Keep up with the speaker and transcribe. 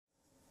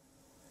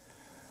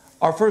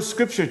Our first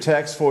scripture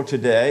text for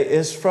today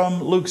is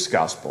from Luke's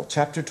Gospel,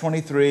 chapter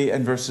 23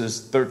 and verses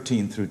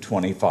 13 through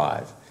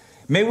 25.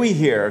 May we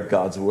hear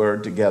God's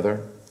word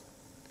together.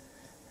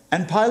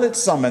 And Pilate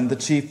summoned the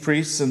chief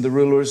priests and the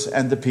rulers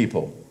and the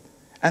people,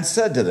 and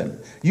said to them,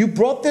 "You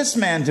brought this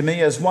man to me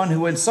as one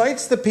who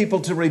incites the people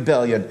to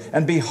rebellion.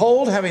 And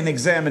behold, having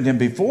examined him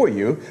before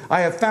you,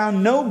 I have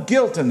found no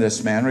guilt in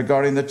this man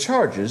regarding the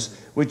charges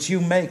which you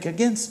make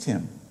against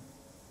him.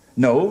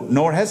 No,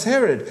 nor has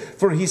Herod,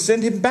 for he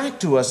sent him back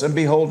to us, and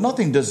behold,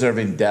 nothing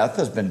deserving death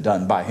has been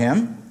done by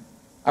him.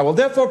 I will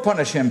therefore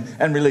punish him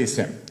and release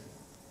him."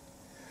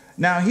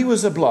 Now he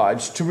was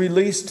obliged to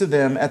release to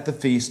them at the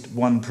feast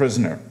one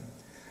prisoner.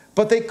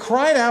 But they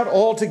cried out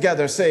all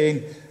together,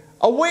 saying,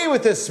 "Away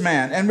with this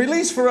man, and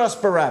release for us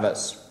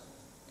Barabbas."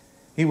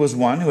 He was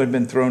one who had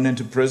been thrown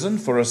into prison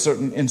for a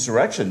certain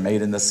insurrection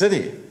made in the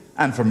city,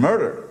 and for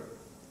murder.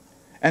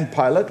 And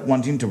Pilate,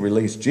 wanting to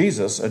release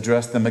Jesus,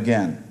 addressed them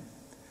again.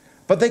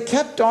 But they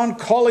kept on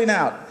calling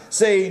out,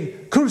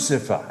 saying,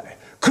 "Crucify,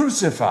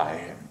 crucify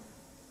him."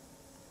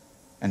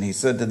 And he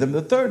said to them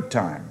the third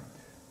time,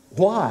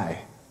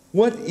 "Why?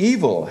 What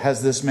evil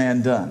has this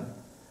man done?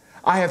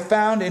 I have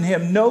found in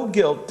him no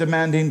guilt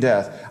demanding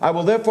death. I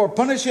will therefore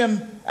punish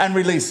him and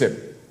release him."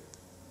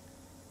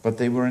 But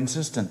they were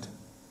insistent,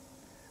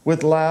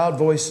 with loud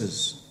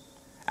voices,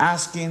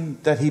 asking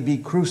that he be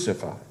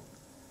crucified.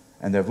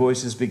 And their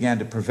voices began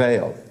to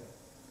prevail.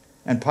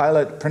 And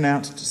Pilate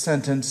pronounced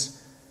sentence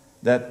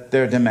that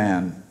their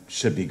demand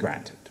should be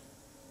granted.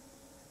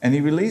 And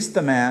he released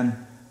the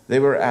man they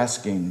were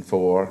asking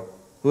for,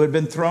 who had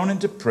been thrown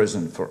into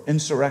prison for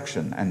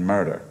insurrection and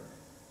murder.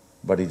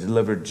 But he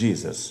delivered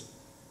Jesus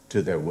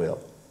to their will.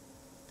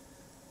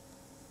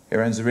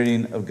 Here ends the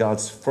reading of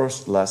God's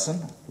first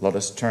lesson. Let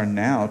us turn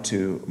now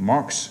to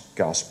Mark's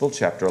Gospel,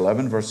 chapter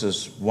 11,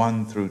 verses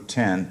 1 through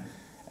 10.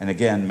 And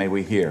again, may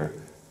we hear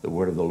the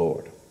word of the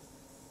Lord.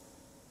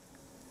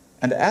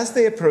 And as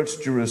they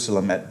approached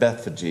Jerusalem at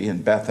Bethphage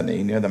and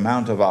Bethany, near the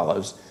Mount of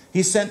Olives,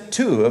 he sent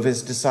two of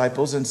his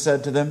disciples and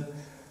said to them,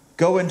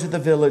 "Go into the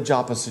village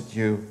opposite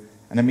you,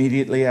 and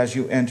immediately as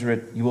you enter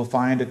it, you will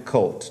find a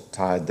colt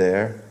tied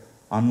there,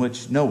 on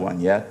which no one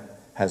yet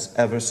has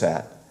ever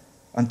sat.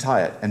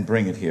 Untie it and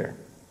bring it here.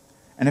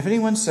 And if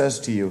anyone says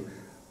to you,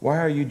 'Why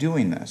are you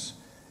doing this?'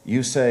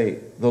 you say,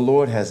 'The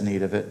Lord has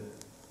need of it,'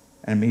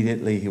 and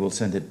immediately he will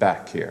send it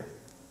back here."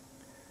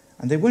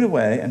 And they went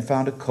away and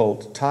found a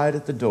colt tied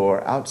at the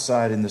door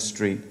outside in the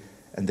street,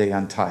 and they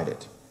untied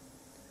it.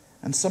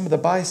 And some of the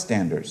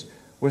bystanders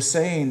were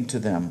saying to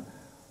them,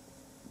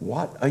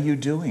 "What are you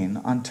doing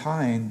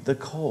untying the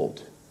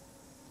colt?"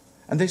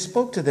 And they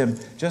spoke to them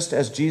just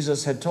as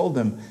Jesus had told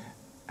them,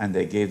 and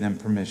they gave them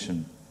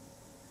permission.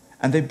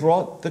 And they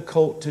brought the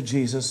colt to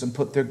Jesus and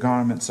put their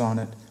garments on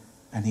it,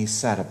 and he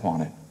sat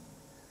upon it.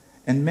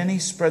 And many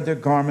spread their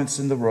garments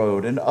in the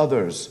road, and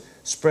others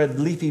spread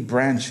leafy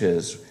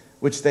branches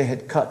which they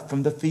had cut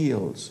from the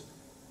fields.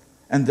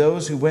 And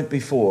those who went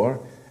before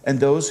and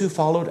those who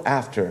followed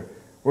after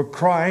were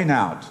crying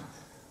out,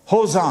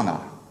 "Hosanna!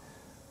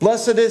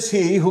 Blessed is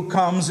he who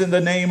comes in the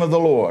name of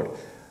the Lord.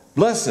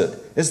 Blessed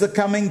is the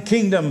coming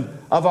kingdom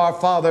of our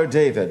father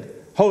David.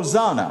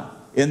 Hosanna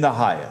in the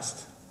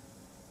highest."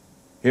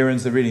 Here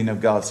ends the reading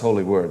of God's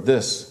holy word.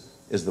 This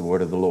is the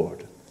word of the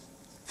Lord.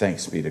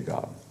 Thanks be to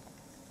God.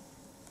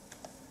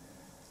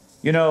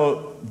 You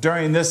know,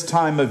 during this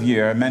time of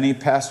year, many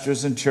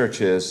pastors and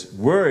churches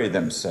worry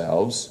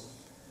themselves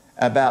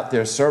about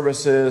their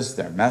services,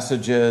 their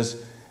messages,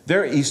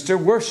 their Easter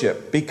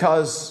worship,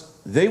 because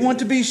they want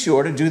to be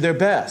sure to do their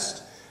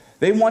best.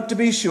 They want to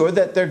be sure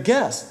that their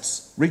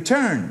guests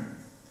return.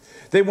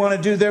 They want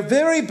to do their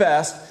very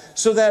best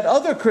so that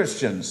other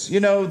Christians,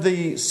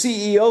 the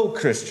CEO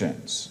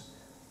Christians,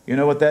 you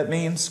know what that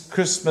means?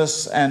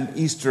 Christmas and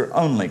Easter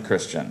only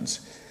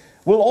Christians,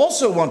 will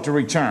also want to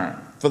return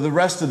for the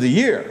rest of the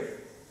year.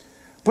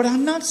 But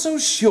I'm not so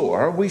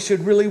sure we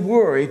should really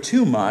worry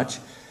too much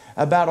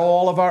about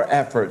all of our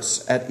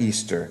efforts at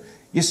Easter.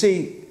 You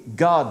see,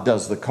 God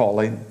does the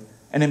calling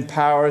and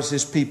empowers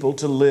his people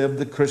to live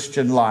the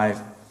Christian life.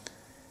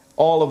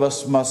 All of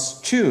us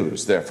must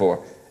choose, therefore,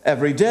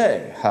 every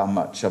day how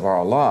much of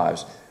our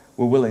lives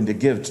we're willing to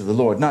give to the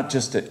Lord, not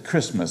just at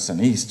Christmas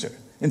and Easter.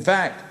 In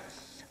fact,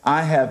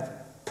 I have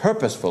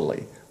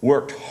purposefully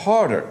worked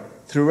harder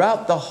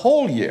throughout the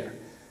whole year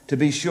to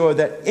be sure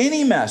that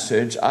any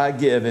message I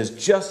give is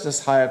just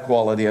as high a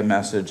quality a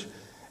message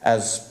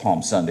as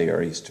Palm Sunday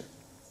or Easter.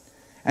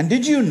 And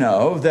did you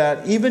know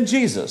that even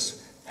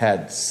Jesus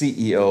had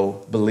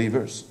CEO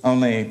believers?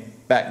 Only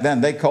back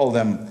then they called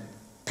them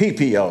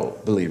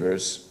PPO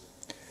believers,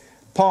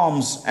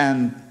 Palms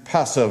and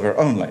Passover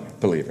only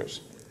believers.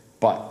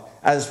 But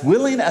as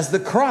willing as the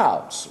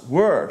crowds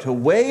were to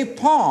wave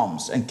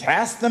palms and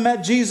cast them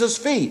at Jesus'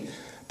 feet,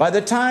 by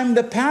the time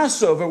the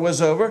Passover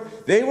was over,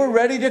 they were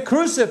ready to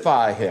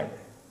crucify him.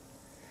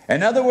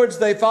 In other words,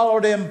 they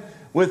followed him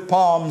with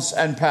palms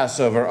and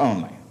Passover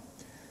only.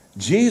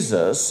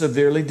 Jesus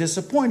severely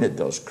disappointed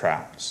those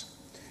crowds.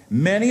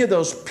 Many of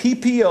those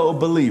PPO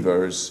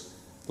believers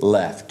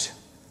left.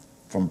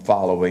 from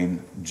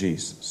following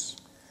Jesus.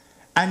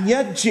 And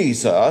yet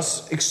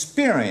Jesus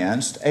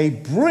experienced a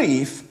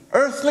brief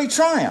earthly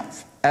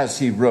triumph as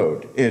he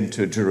rode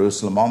into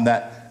Jerusalem on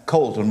that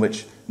colt on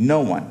which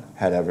no one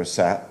had ever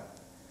sat.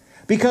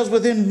 Because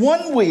within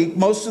 1 week,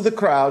 most of the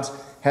crowds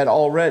had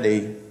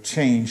already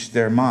changed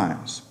their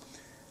minds.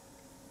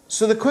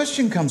 So the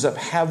question comes up,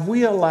 have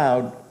we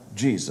allowed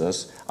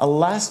Jesus a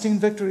lasting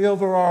victory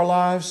over our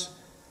lives?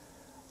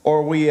 Or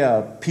are we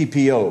a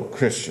PPO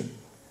Christian?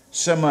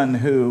 Someone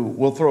who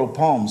will throw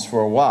palms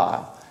for a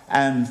while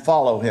and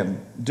follow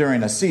him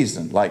during a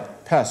season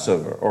like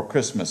Passover or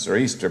Christmas or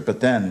Easter,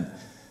 but then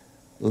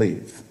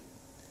leave.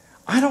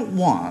 I don't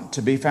want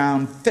to be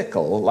found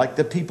fickle like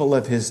the people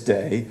of his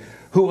day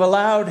who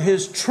allowed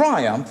his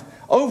triumph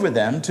over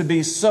them to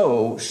be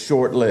so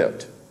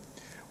short-lived.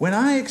 When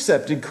I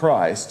accepted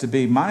Christ to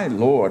be my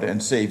Lord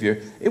and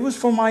Savior, it was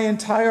for my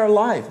entire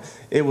life.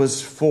 It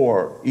was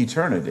for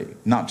eternity,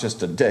 not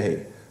just a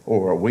day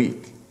or a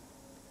week.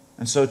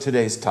 And so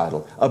today's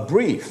title, A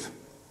Brief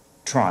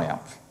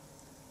Triumph.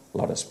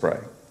 Let us pray.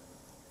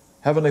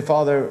 Heavenly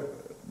Father,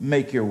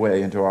 make your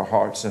way into our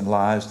hearts and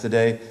lives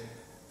today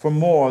for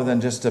more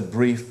than just a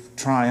brief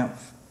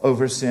triumph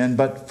over sin,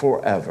 but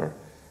forever,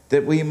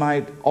 that we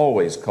might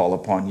always call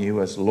upon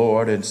you as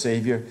Lord and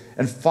Savior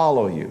and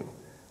follow you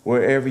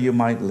wherever you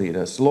might lead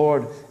us.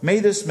 Lord, may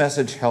this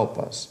message help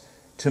us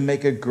to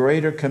make a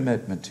greater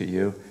commitment to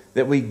you,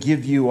 that we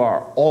give you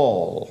our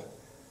all,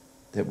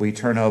 that we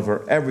turn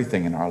over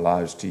everything in our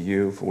lives to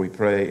you, for we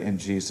pray in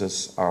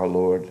Jesus our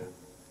Lord.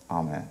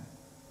 Amen.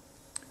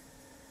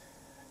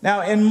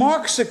 Now, in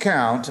Mark's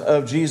account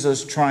of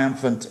Jesus'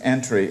 triumphant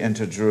entry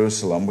into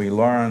Jerusalem, we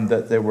learn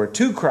that there were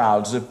two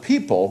crowds of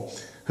people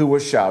who were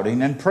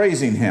shouting and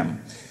praising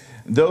him.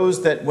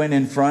 Those that went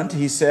in front,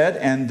 he said,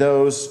 and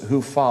those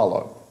who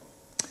followed.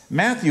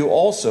 Matthew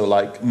also,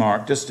 like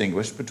Mark,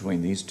 distinguished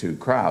between these two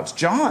crowds.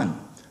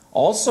 John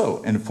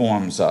also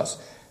informs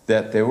us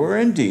that there were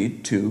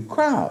indeed two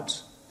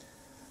crowds.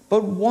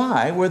 But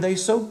why were they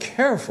so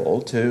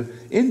careful to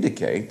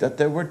indicate that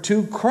there were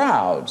two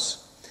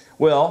crowds?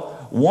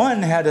 Well,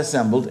 one had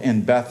assembled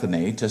in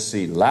Bethany to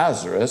see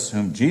Lazarus,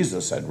 whom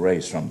Jesus had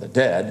raised from the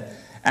dead,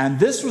 and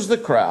this was the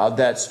crowd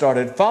that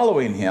started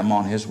following him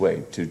on his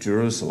way to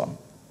Jerusalem.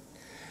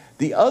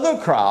 The other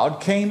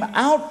crowd came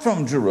out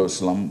from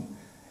Jerusalem,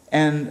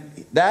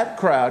 and that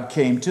crowd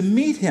came to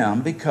meet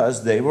him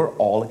because they were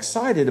all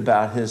excited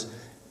about his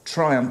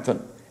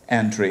triumphant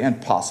entry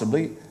and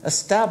possibly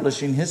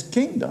establishing his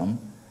kingdom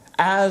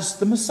as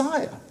the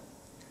Messiah.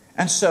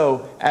 And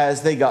so,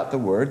 as they got the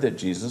word that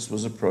Jesus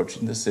was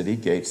approaching the city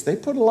gates, they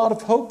put a lot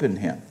of hope in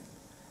him,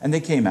 and they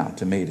came out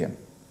to meet him.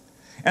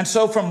 And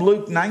so from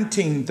Luke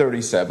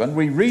 19:37,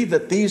 we read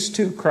that these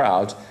two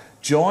crowds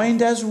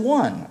joined as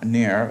one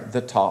near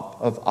the top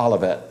of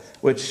Olivet,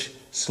 which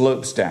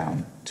slopes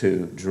down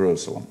to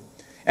Jerusalem.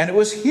 And it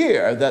was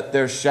here that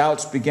their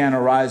shouts began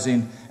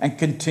arising and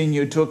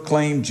continued to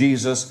acclaim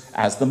Jesus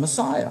as the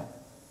Messiah.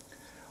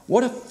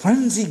 What a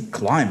frenzied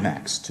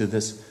climax to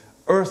this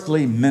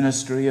earthly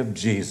ministry of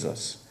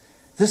Jesus.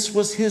 This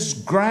was his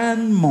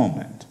grand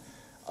moment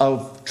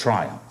of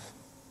triumph.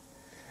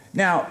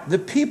 Now, the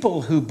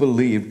people who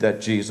believed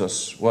that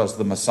Jesus was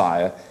the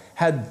Messiah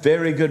had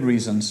very good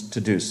reasons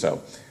to do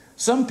so.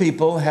 Some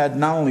people had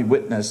not only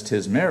witnessed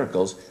his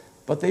miracles,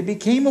 but they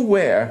became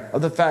aware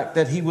of the fact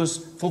that he was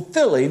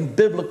fulfilling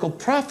biblical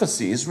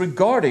prophecies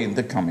regarding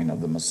the coming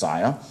of the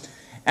Messiah.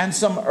 And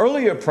some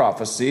earlier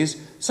prophecies,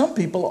 some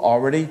people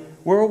already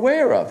were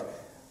aware of.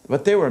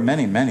 But there were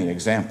many, many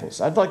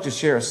examples. I'd like to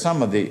share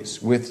some of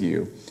these with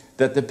you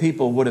that the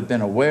people would have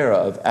been aware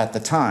of at the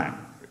time.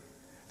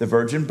 The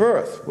virgin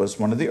birth was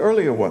one of the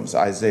earlier ones.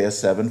 Isaiah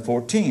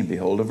 7:14,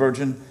 behold, a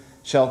virgin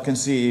shall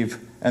conceive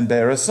and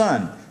bear a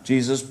son.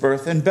 Jesus'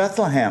 birth in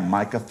Bethlehem,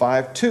 Micah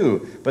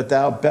 5:2. But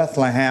thou,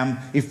 Bethlehem,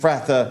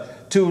 Ephrathah,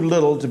 too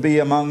little to be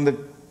among the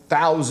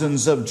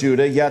thousands of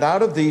Judah, yet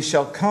out of thee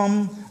shall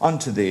come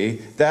unto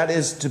thee, that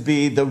is to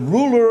be the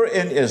ruler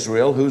in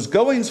Israel, whose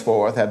goings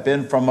forth have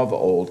been from of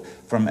old,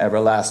 from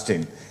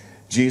everlasting.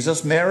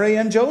 Jesus, Mary,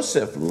 and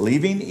Joseph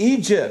leaving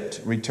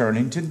Egypt,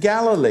 returning to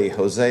Galilee.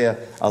 Hosea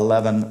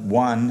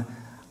 11:1,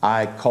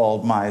 I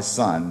called my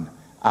son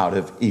out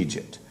of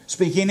Egypt.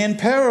 Speaking in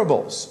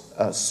parables,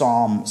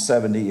 Psalm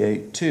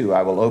 78:2,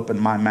 I will open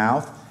my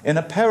mouth in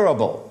a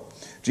parable.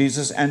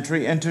 Jesus'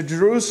 entry into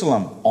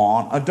Jerusalem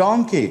on a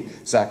donkey.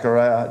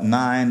 Zechariah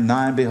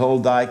 9:9,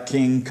 behold, thy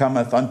king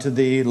cometh unto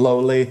thee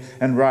lowly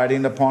and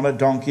riding upon a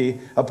donkey,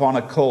 upon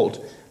a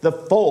colt, the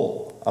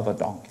foal of a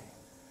donkey.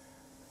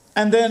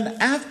 And then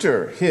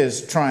after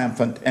his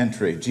triumphant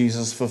entry,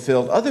 Jesus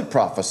fulfilled other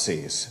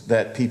prophecies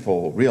that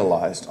people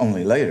realized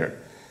only later.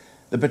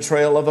 The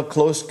betrayal of a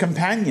close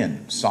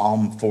companion,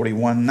 Psalm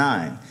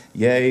 41:9.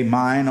 Yea,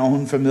 mine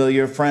own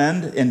familiar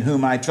friend, in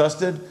whom I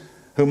trusted,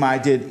 whom I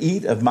did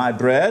eat of my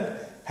bread,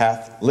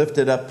 hath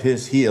lifted up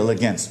his heel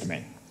against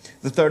me.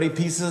 The 30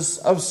 pieces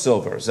of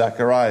silver,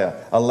 Zechariah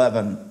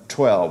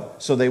 11:12.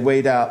 So they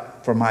weighed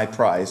out for my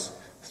price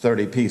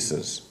 30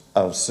 pieces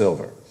of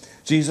silver.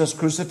 Jesus'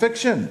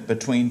 crucifixion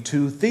between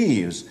two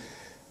thieves,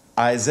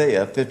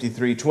 Isaiah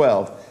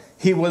 53:12.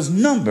 He was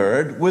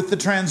numbered with the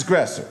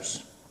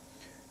transgressors.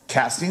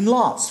 Casting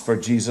lots for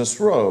Jesus'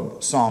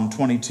 robe, Psalm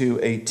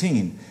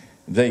 22:18.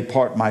 They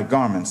part my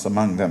garments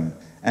among them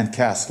and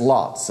cast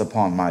lots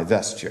upon my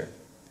vesture.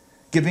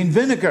 Giving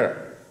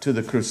vinegar to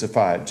the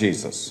crucified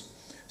Jesus,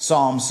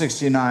 Psalm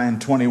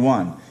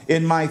 69:21.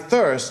 In my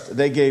thirst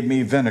they gave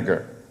me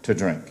vinegar to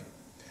drink.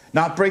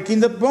 Not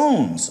breaking the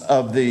bones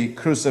of the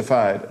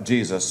crucified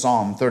Jesus,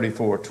 Psalm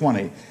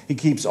 34:20. He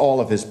keeps all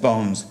of his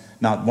bones,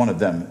 not one of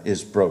them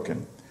is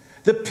broken.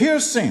 The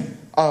piercing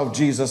of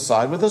Jesus'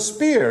 side with a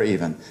spear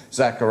even,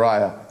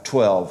 Zechariah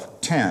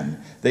 12:10.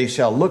 They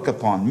shall look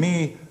upon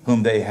me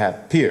whom they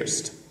have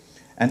pierced.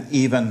 And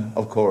even,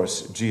 of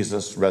course,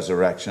 Jesus'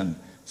 resurrection,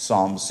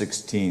 Psalm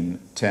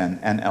 16:10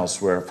 and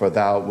elsewhere. For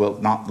thou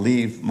wilt not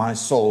leave my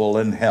soul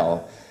in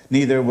hell,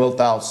 neither wilt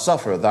thou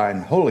suffer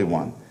thine Holy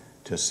One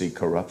to see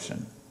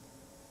corruption.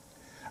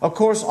 Of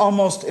course,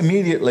 almost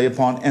immediately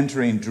upon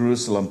entering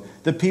Jerusalem,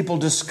 the people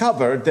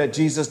discovered that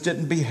Jesus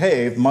didn't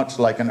behave much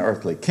like an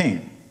earthly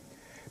king.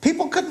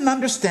 People couldn't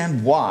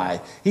understand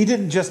why he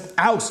didn't just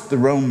oust the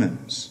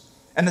Romans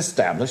and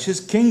establish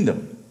his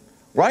kingdom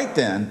right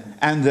then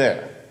and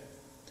there.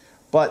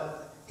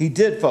 But he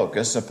did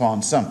focus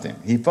upon something.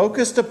 He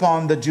focused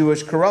upon the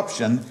Jewish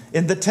corruption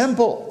in the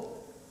temple.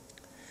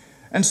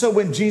 And so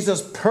when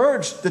Jesus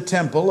purged the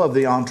temple of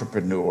the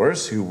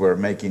entrepreneurs who were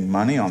making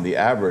money on the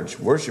average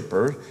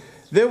worshiper,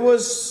 there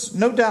was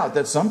no doubt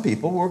that some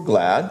people were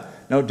glad.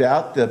 No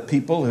doubt the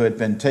people who had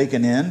been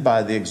taken in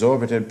by the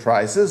exorbitant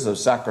prices of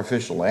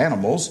sacrificial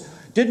animals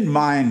didn't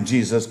mind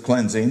Jesus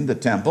cleansing the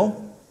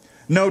temple.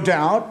 No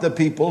doubt the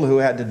people who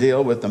had to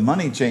deal with the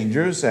money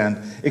changers and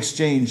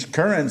exchange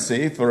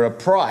currency for a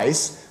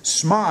price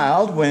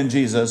smiled when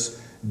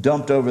Jesus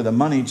dumped over the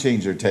money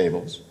changer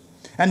tables.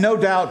 And no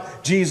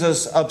doubt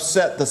Jesus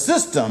upset the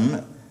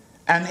system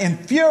and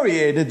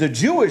infuriated the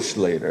Jewish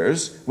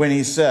leaders when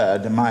he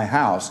said, my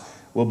house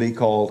will be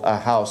called a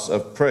house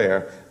of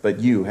prayer, but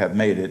you have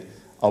made it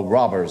a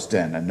robber's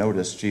den. And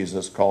notice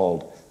Jesus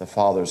called the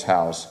Father's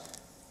house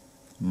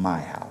my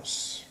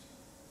house.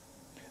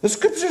 The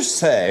scriptures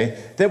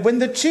say that when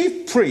the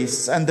chief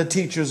priests and the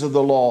teachers of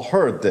the law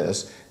heard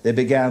this, they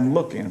began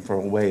looking for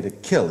a way to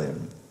kill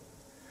him.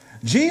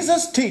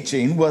 Jesus'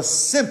 teaching was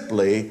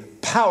simply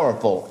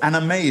powerful and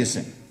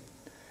amazing.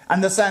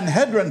 And the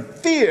Sanhedrin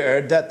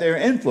feared that their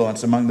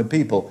influence among the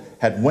people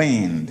had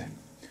waned.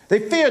 They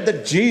feared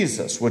that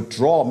Jesus would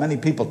draw many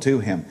people to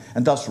him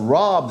and thus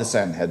rob the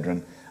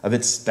Sanhedrin of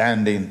its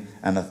standing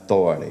and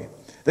authority.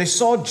 They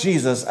saw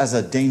Jesus as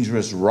a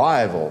dangerous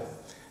rival.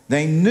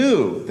 They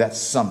knew that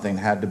something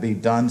had to be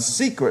done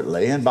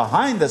secretly and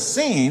behind the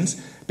scenes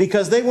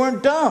because they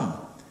weren't dumb.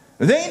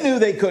 They knew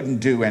they couldn't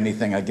do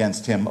anything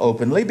against him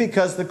openly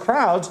because the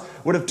crowds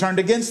would have turned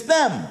against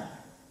them.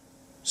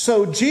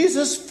 So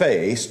Jesus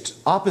faced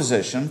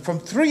opposition from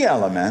three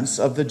elements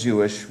of the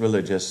Jewish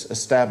religious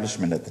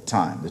establishment at the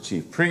time: the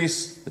chief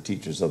priests, the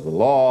teachers of the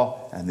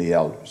law, and the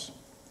elders.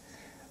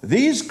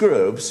 These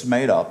groups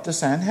made up the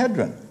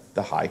Sanhedrin,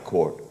 the high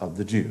court of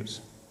the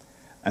Jews.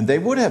 And they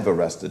would have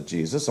arrested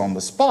Jesus on the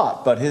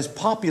spot, but his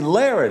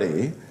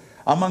popularity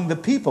among the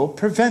people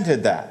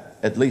prevented that,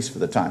 at least for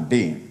the time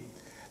being.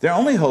 Their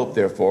only hope,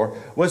 therefore,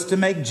 was to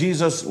make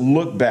Jesus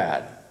look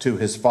bad to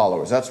his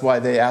followers. That's why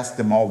they asked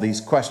him all these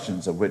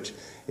questions of which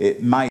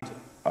it might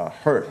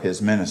hurt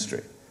his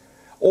ministry.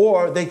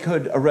 Or they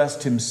could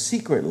arrest him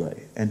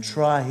secretly and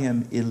try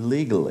him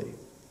illegally.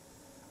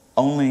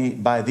 Only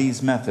by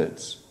these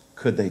methods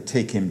could they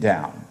take him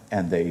down,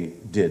 and they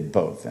did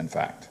both, in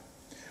fact.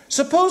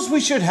 Suppose we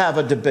should have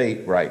a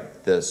debate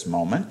right this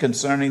moment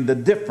concerning the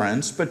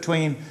difference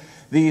between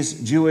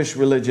these Jewish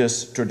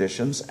religious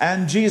traditions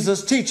and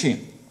Jesus'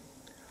 teaching.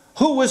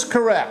 Who was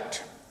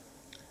correct?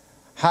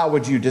 How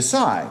would you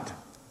decide?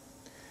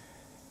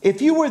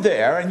 If you were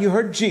there and you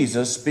heard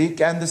Jesus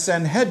speak and the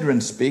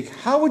Sanhedrin speak,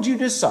 how would you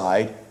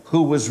decide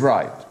who was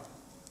right?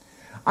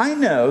 I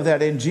know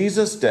that in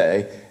Jesus'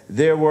 day,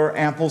 there were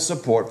ample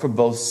support for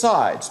both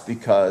sides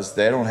because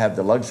they don't have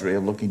the luxury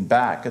of looking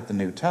back at the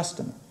New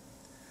Testament.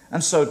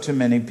 And so to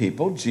many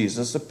people,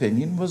 Jesus'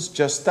 opinion was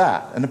just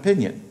that, an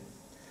opinion,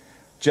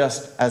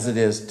 just as it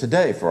is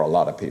today for a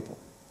lot of people.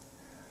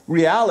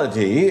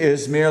 Reality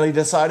is merely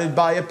decided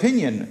by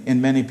opinion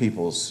in many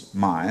people's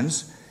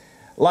minds.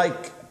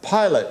 Like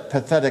Pilate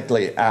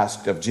pathetically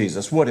asked of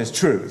Jesus, what is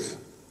truth?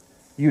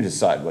 You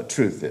decide what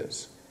truth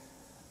is.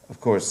 Of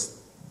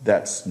course,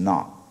 that's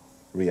not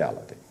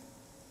reality.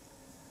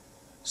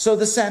 So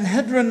the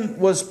Sanhedrin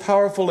was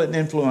powerful and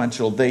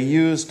influential. They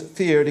used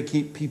fear to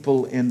keep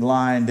people in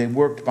line. They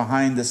worked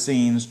behind the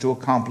scenes to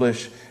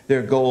accomplish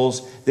their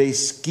goals. They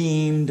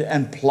schemed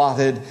and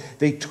plotted.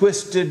 They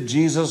twisted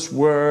Jesus'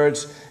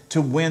 words to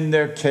win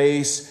their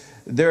case.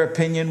 Their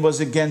opinion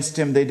was against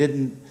him. They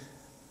didn't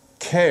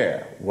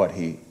care what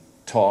he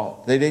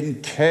taught. They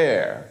didn't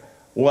care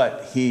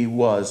what he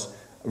was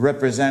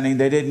representing.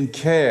 They didn't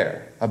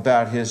care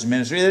about his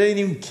ministry. They didn't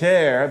even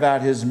care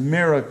about his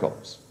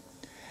miracles.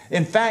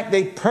 In fact,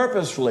 they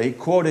purposefully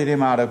quoted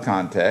him out of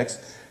context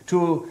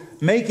to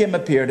make him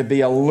appear to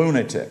be a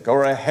lunatic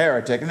or a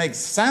heretic. And it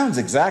sounds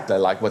exactly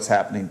like what's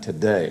happening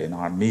today in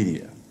our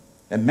media.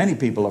 And many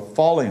people are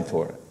falling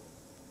for it.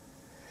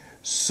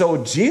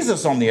 So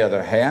Jesus, on the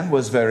other hand,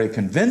 was very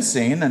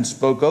convincing and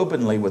spoke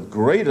openly with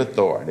great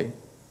authority.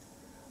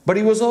 But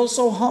he was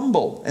also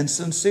humble and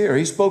sincere.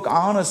 He spoke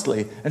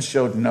honestly and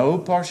showed no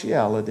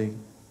partiality.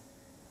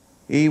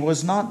 He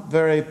was not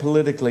very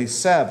politically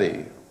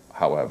savvy,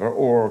 however,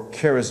 or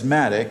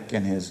charismatic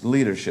in his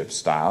leadership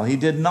style. He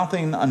did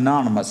nothing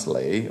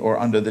anonymously or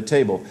under the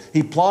table.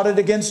 He plotted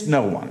against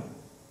no one.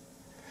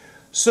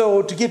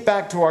 So, to get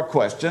back to our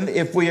question,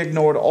 if we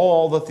ignored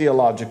all the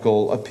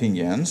theological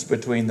opinions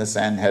between the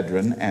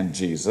Sanhedrin and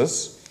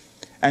Jesus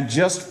and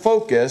just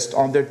focused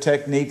on their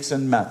techniques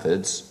and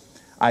methods,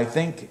 I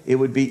think it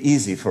would be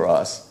easy for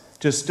us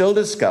to still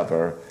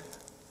discover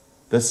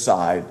the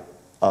side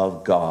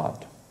of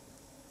God.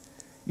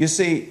 You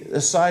see,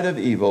 the side of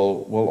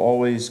evil will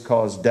always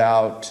cause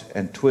doubt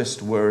and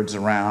twist words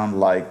around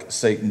like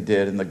Satan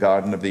did in the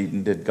Garden of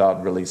Eden. Did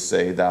God really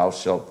say, "Thou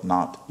shalt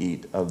not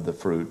eat of the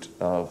fruit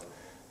of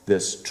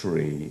this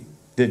tree"?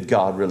 Did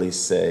God really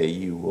say,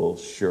 "You will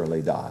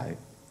surely die"?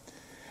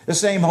 The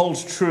same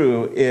holds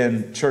true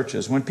in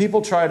churches. When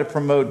people try to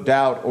promote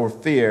doubt or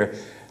fear,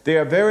 they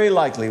are very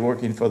likely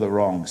working for the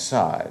wrong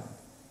side.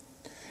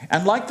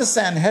 And like the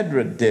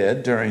Sanhedrin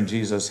did during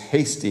Jesus'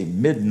 hasty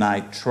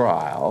midnight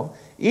trial,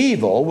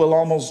 evil will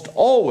almost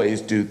always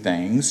do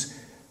things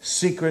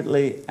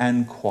secretly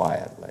and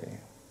quietly.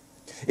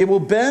 It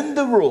will bend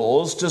the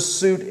rules to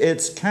suit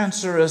its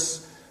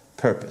cancerous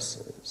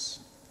purposes.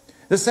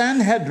 The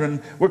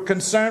Sanhedrin were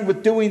concerned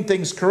with doing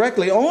things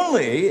correctly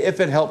only if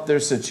it helped their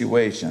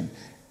situation.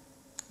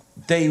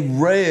 They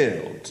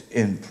railed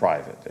in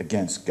private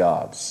against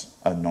God's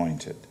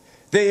anointed.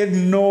 They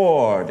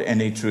ignored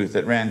any truth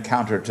that ran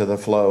counter to the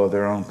flow of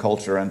their own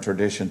culture and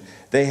tradition.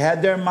 They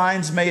had their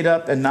minds made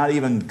up, and not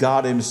even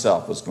God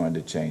himself was going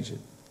to change it.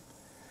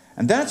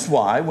 And that's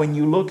why when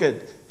you look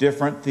at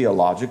different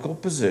theological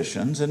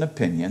positions and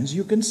opinions,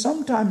 you can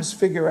sometimes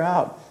figure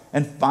out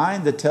and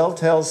find the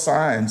telltale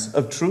signs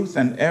of truth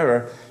and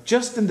error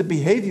just in the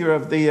behavior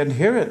of the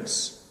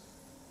adherents.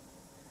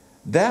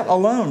 That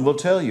alone will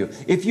tell you.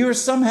 If you're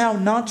somehow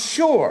not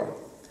sure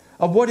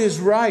of what is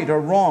right or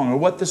wrong or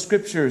what the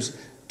scriptures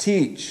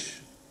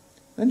teach,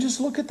 then just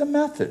look at the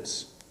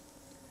methods.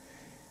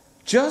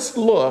 Just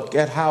look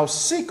at how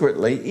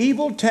secretly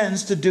evil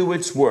tends to do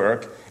its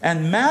work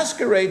and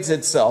masquerades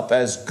itself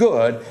as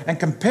good, and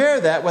compare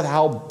that with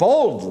how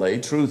boldly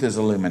truth is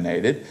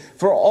illuminated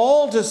for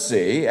all to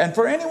see and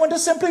for anyone to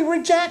simply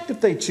reject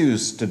if they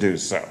choose to do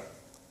so.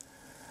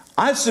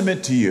 I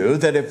submit to you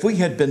that if we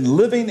had been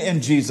living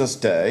in Jesus'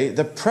 day,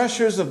 the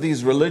pressures of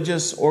these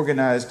religious,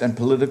 organized, and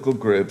political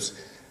groups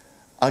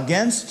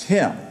against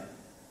him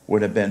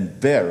would have been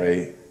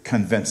very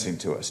convincing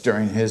to us.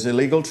 During his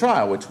illegal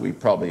trial, which we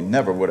probably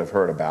never would have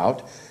heard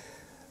about,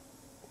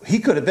 he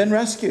could have been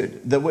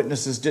rescued. The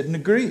witnesses didn't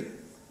agree.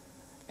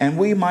 And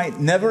we might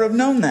never have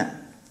known that.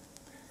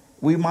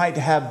 We might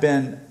have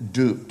been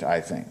duped, I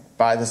think,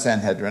 by the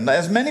Sanhedrin,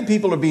 as many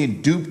people are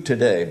being duped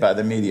today by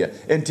the media,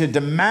 into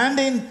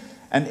demanding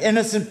an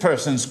innocent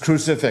person's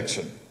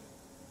crucifixion.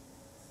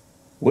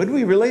 Would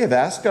we really have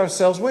asked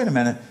ourselves, wait a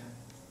minute,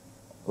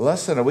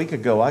 less than a week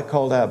ago I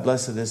called out,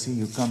 "Blessed is he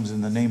who comes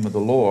in the name of the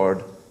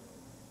Lord"?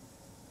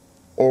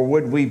 Or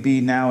would we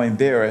be now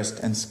embarrassed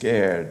and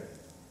scared?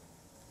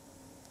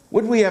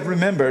 Would we have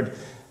remembered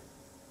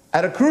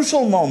at a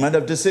crucial moment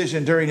of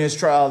decision during his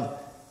trial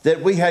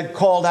that we had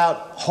called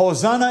out,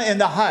 "Hosanna in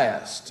the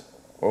highest"?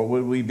 Or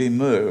would we be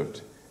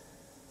moved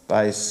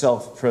by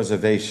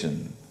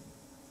self-preservation,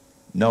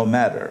 no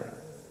matter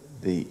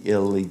the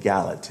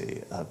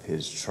illegality of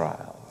his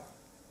trial?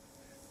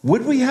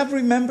 Would we have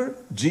remembered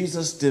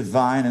Jesus'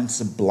 divine and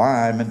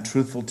sublime and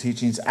truthful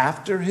teachings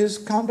after his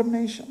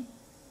condemnation?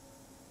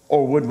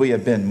 Or would we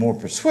have been more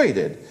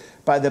persuaded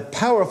by the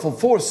powerful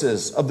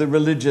forces of the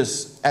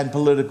religious and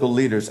political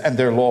leaders and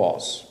their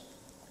laws?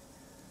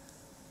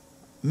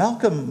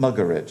 Malcolm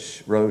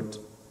Muggeridge wrote,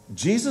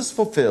 "Jesus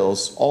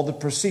fulfills all the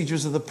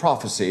procedures of the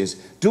prophecies,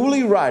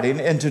 duly riding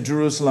into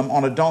Jerusalem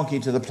on a donkey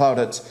to the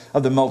plaudits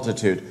of the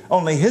multitude.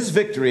 Only his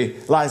victory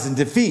lies in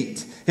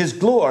defeat, his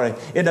glory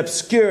in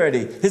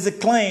obscurity, his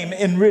acclaim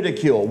in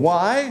ridicule."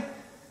 Why?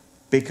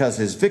 Because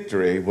his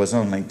victory was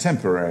only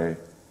temporary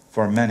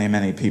for many,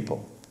 many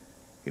people.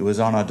 He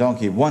was on a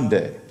donkey one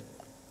day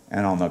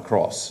and on the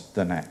cross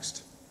the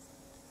next.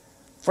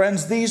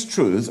 Friends, these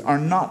truths are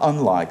not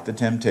unlike the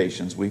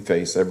temptations we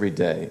face every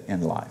day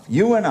in life.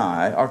 You and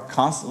I are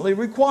constantly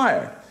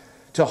required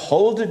to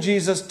hold to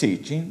Jesus'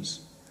 teachings,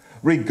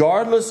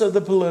 regardless of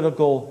the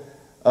political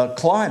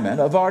climate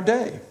of our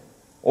day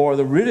or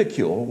the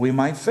ridicule we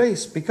might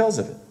face because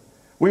of it.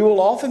 We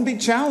will often be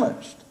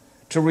challenged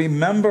to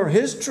remember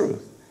his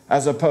truth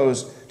as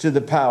opposed to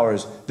the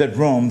powers that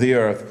roam the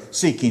earth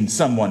seeking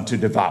someone to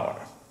devour.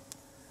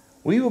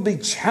 We will be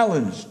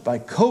challenged by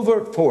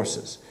covert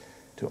forces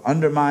to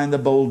undermine the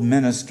bold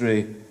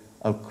ministry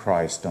of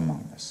Christ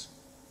among us.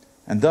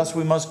 And thus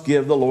we must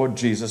give the Lord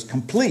Jesus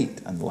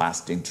complete and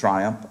lasting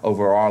triumph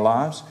over our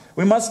lives.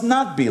 We must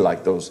not be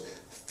like those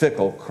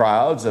fickle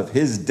crowds of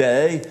his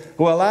day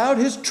who allowed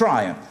his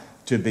triumph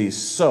to be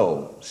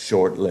so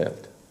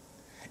short-lived.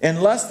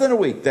 In less than a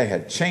week, they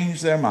had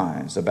changed their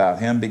minds about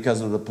him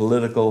because of the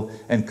political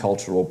and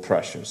cultural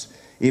pressures.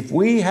 If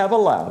we have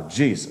allowed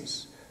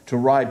Jesus to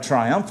ride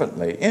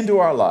triumphantly into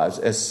our lives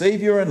as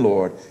Savior and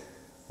Lord,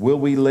 will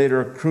we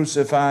later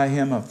crucify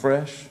him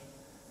afresh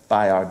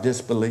by our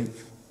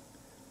disbelief?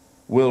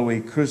 Will we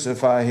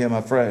crucify him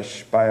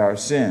afresh by our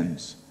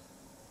sins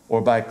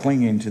or by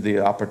clinging to the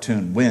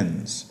opportune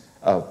winds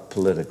of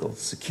political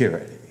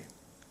security?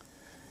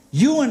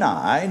 You and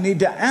I need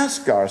to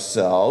ask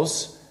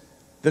ourselves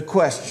the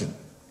question,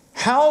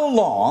 how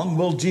long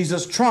will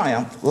Jesus'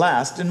 triumph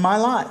last in my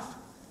life?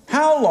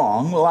 How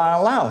long will I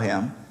allow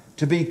him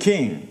to be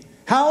king?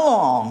 How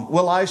long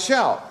will I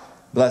shout,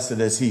 "Blessed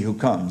is he who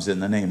comes in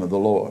the name of the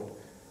Lord"?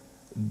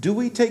 Do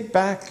we take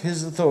back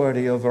his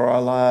authority over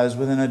our lives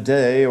within a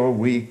day or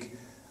week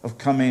of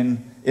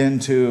coming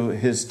into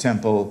his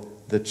temple,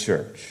 the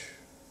church?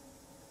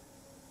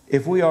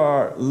 If we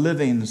are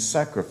living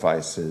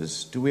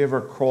sacrifices, do we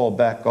ever crawl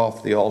back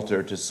off the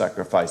altar to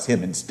sacrifice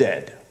him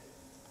instead?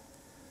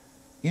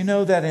 You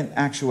know that in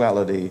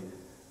actuality,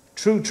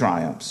 true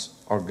triumphs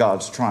are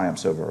God's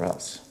triumphs over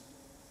us.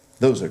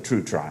 Those are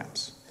true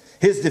triumphs.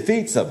 His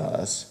defeats of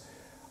us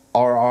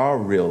are our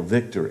real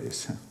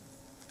victories.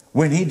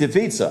 When he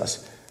defeats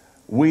us,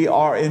 we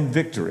are in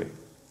victory.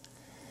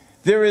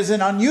 There is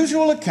an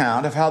unusual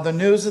account of how the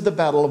news of the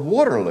Battle of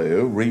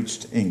Waterloo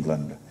reached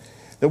England.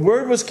 The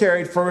word was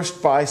carried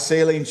first by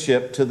sailing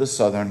ship to the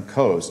southern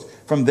coast.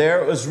 From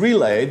there it was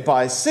relayed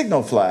by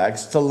signal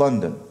flags to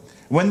London.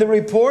 When the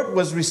report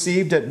was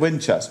received at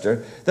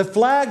Winchester, the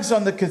flags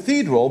on the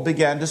cathedral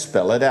began to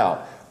spell it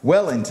out: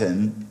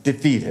 Wellington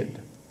defeated.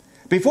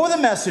 Before the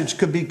message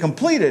could be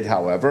completed,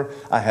 however,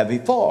 a heavy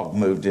fog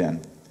moved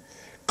in.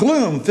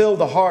 Gloom filled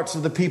the hearts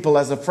of the people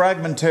as a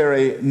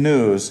fragmentary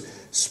news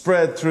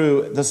spread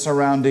through the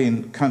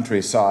surrounding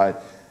countryside.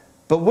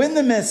 But when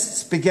the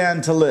mists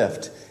began to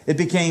lift, it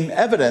became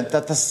evident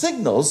that the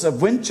signals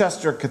of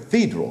Winchester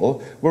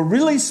Cathedral were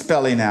really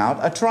spelling out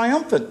a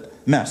triumphant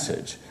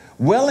message.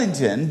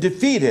 Wellington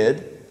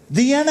defeated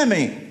the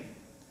enemy.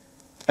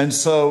 And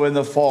so in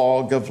the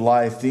fog of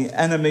life, the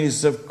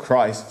enemies of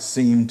Christ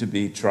seem to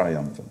be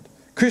triumphant.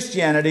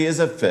 Christianity is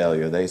a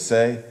failure, they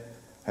say,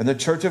 and the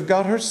Church of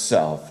God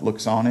herself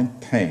looks on in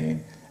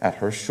pain at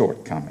her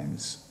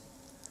shortcomings.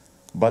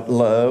 But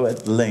lo,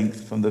 at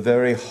length, from the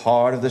very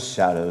heart of the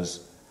shadows,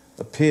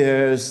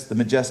 appears the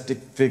majestic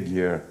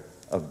figure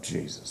of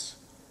Jesus.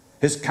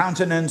 His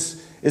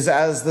countenance is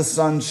as the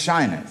sun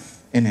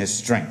shineth in his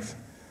strength,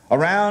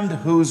 around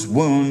whose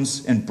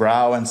wounds in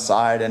brow and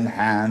side and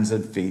hands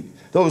and feet,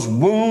 those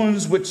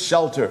wounds which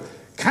shelter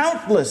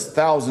countless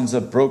thousands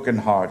of broken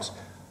hearts,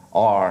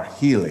 are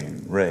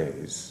healing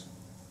rays.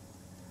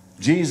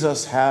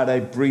 Jesus had a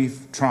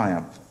brief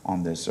triumph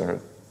on this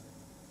earth,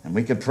 and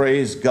we can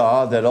praise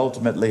God that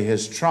ultimately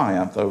his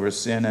triumph over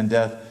sin and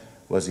death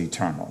was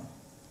eternal.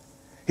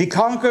 He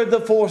conquered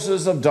the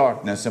forces of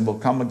darkness and will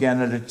come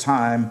again at a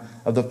time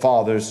of the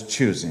Father's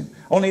choosing.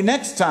 Only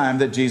next time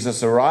that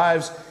Jesus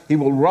arrives, he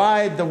will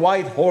ride the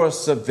white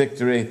horse of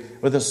victory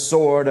with a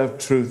sword of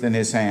truth in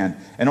his hand,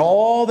 and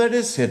all that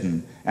is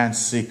hidden and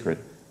secret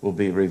will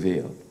be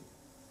revealed.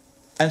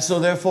 And so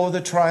therefore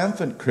the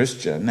triumphant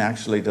Christian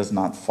actually does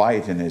not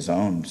fight in his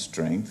own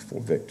strength for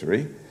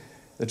victory.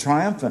 The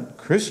triumphant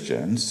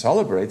Christian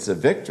celebrates a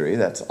victory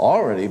that's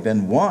already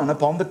been won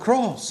upon the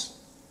cross.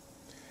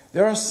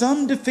 There are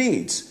some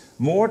defeats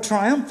more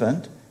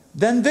triumphant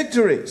than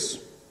victories.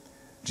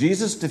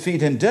 Jesus'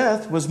 defeat in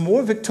death was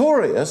more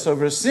victorious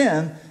over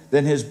sin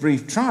than his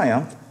brief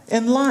triumph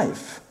in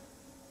life.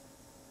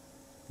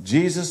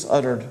 Jesus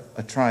uttered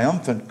a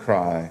triumphant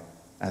cry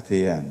at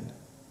the end.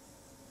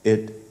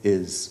 It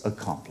is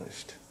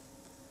accomplished.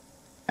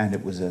 And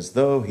it was as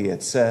though he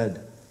had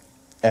said,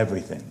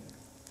 everything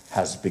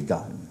has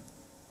begun.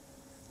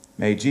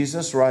 May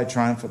Jesus ride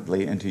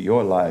triumphantly into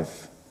your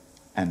life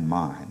and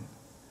mine.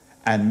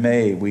 And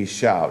may we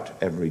shout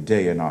every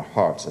day in our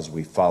hearts as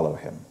we follow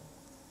him,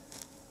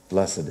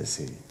 "Blessed is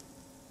he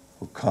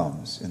who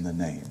comes in the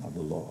name of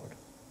the Lord."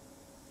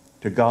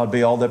 To God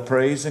be all the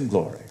praise and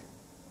glory.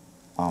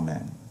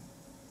 Amen.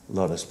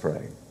 Let us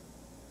pray.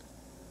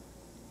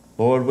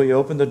 Lord, we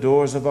open the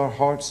doors of our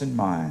hearts and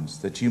minds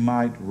that you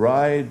might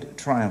ride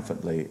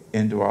triumphantly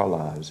into our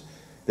lives,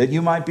 that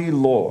you might be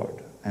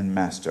Lord and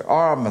Master,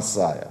 our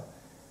Messiah,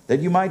 that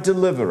you might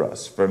deliver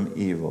us from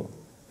evil,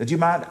 that you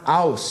might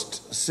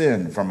oust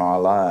sin from our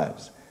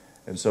lives.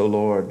 And so,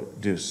 Lord,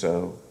 do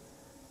so.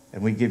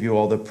 And we give you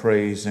all the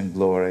praise and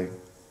glory.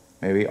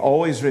 May we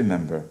always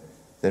remember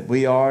that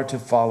we are to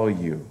follow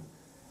you.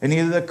 And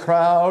either the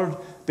crowd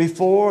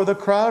before or the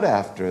crowd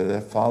after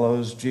that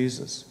follows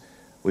Jesus.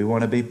 We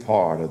want to be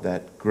part of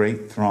that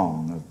great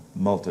throng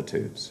of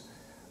multitudes.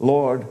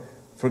 Lord,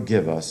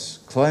 forgive us,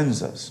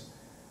 cleanse us,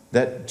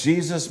 that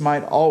Jesus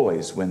might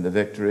always win the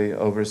victory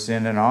over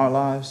sin in our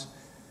lives,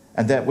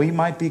 and that we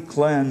might be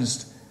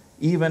cleansed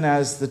even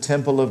as the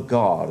temple of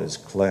God is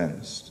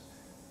cleansed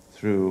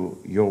through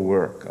your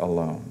work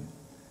alone.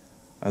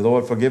 My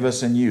Lord, forgive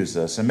us and use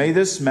us. And may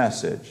this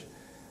message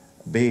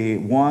be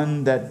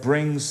one that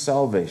brings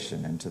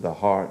salvation into the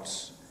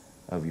hearts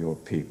of your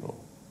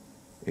people.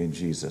 In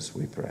Jesus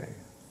we pray.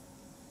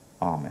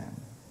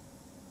 Amen.